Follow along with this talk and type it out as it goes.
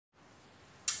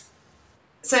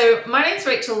So my name's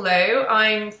Rachel Lowe.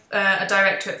 I'm a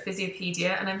director at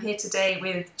Physiopedia, and I'm here today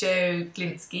with Jo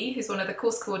Glinsky, who's one of the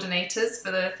course coordinators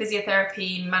for the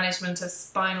Physiotherapy Management of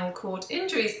Spinal Cord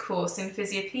Injuries course in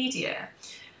Physiopedia.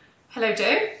 Hello,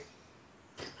 Jo.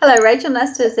 Hello, Rachel.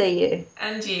 Nice to see you.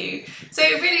 And you. So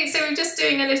we're just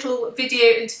doing a little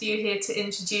video interview here to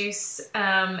introduce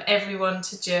everyone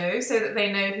to Jo so that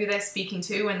they know who they're speaking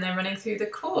to when they're running through the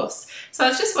course. So I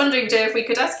was just wondering, Jo, if we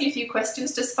could ask you a few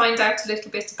questions, just find out a little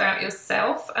bit about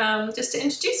yourself, just to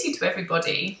introduce you to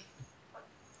everybody.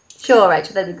 Sure,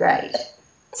 Rachel, that'd be great.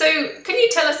 So can you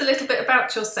tell us a little bit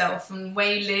about yourself and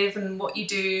where you live and what you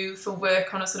do for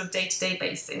work on a sort of day-to-day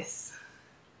basis?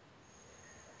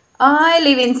 I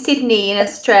live in Sydney in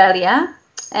Australia,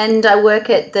 and I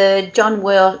work at the John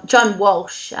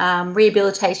Walsh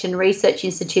Rehabilitation Research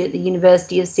Institute at the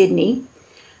University of Sydney.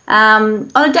 On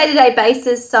a day-to-day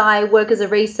basis, I work as a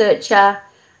researcher,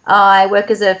 I work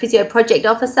as a physio project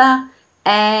officer,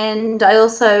 and I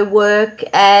also work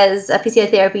as a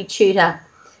physiotherapy tutor.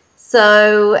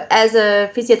 So as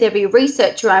a physiotherapy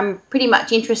researcher, I'm pretty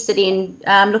much interested in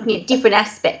looking at different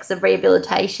aspects of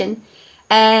rehabilitation.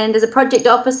 And as a project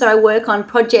officer, I work on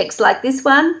projects like this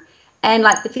one and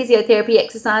like the Physiotherapy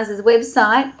Exercises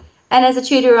website. And as a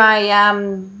tutor,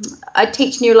 I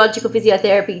teach neurological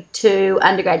physiotherapy to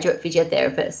undergraduate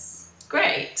physiotherapists.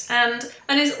 Great. And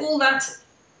is all that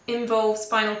involve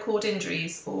spinal cord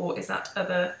injuries, or is that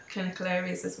other clinical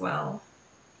areas as well?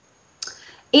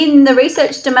 In the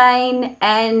research domain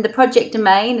and the project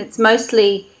domain, it's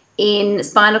mostly in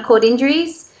spinal cord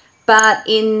injuries, but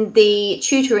in the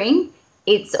tutoring,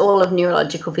 it's all of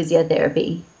neurological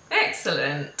physiotherapy.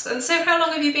 Excellent. And so how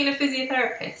long have you been a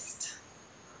physiotherapist?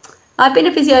 I've been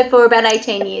a physio for about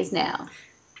 18 years now.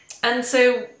 And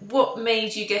so what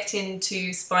made you get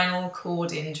into spinal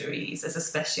cord injuries as a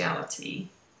speciality?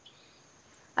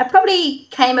 I probably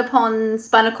came upon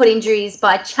spinal cord injuries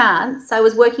by chance. I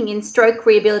was working in stroke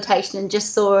rehabilitation and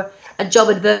just saw a job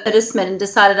advertisement and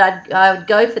decided I would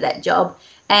go for that job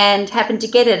and happened to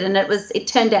get it. And it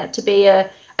turned out to be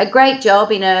a great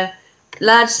job in a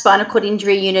large spinal cord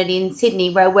injury unit in Sydney,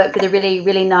 where I worked with a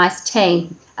really nice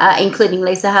team, including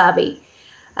Lisa Harvey.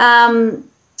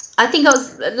 I think I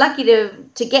was lucky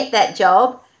to get that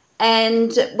job,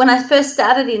 and when I first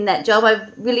started in that job, I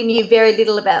really knew very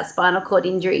little about spinal cord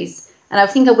injuries, and I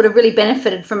think I would have really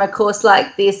benefited from a course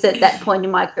like this at that point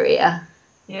in my career.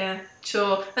 Yeah,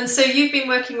 sure. And so you've been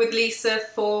working with Lisa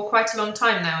for quite a long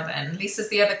time now then. Lisa's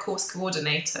the other course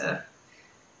coordinator.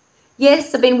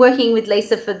 Yes, I've been working with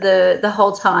Lisa for the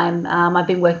whole time. I've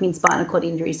been working in spinal cord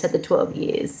injuries for the 12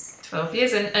 years. 12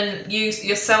 years, and you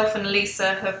yourself and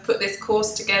Lisa have put this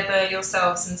course together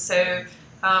yourselves, and so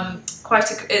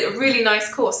quite a really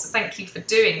nice course, so thank you for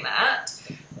doing that.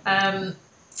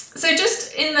 So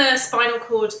just in the spinal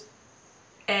cord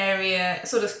area,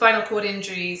 sort of spinal cord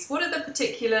injuries, what are the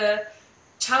particular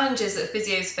challenges that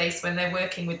physios face when they're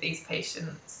working with these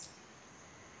patients?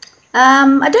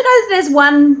 I don't know if there's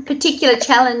one particular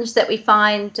challenge that we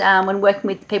find when working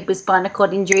with people with spinal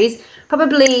cord injuries.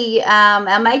 Probably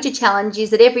our major challenge is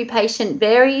that every patient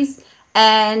varies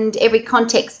and every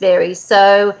context varies.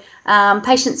 So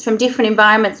patients from different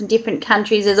environments and different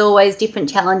countries, there's always different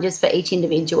challenges for each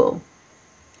individual.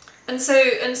 And so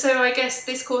I guess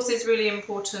this course is really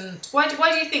important. Why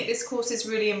do you think this course is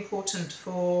really important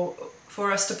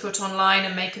for us to put online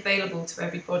and make available to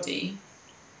everybody?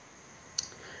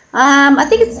 I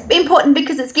think it's important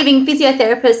because it's giving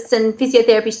physiotherapists and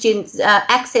physiotherapy students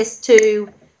access to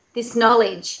this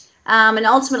knowledge, and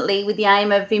ultimately with the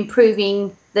aim of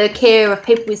improving the care of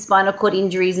people with spinal cord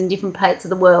injuries in different parts of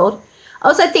the world. I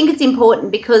also think it's important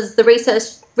because the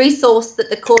resource that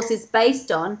the course is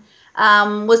based on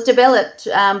was developed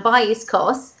by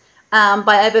ISCOS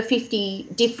by over 50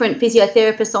 different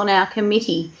physiotherapists on our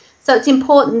committee. So it's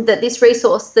important that this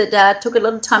resource that took a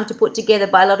lot of time to put together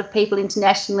by a lot of people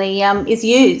internationally is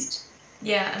used.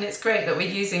 Yeah, and it's great that we're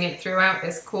using it throughout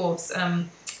this course.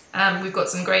 We've got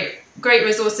some great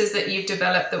resources that you've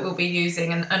developed that we'll be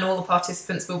using, and all the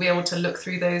participants will be able to look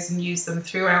through those and use them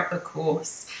throughout the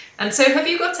course. And so have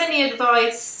you got any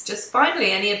advice, just finally,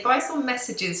 any advice or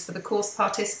messages for the course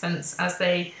participants as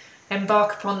they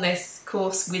embark upon this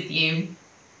course with you?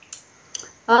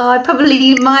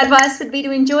 My advice would be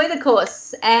to enjoy the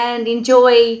course and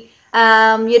enjoy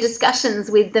your discussions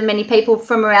with the many people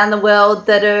from around the world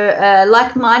that are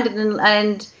like-minded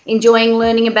and enjoying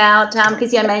learning about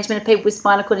physio management of people with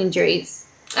spinal cord injuries.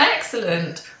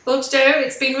 Excellent. Well, Jo,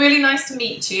 it's been really nice to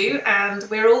meet you, and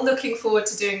we're all looking forward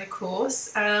to doing the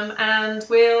course, and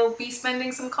we'll be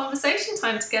spending some conversation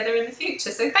time together in the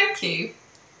future, so thank you.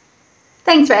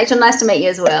 Thanks, Rachel. Nice to meet you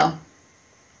as well.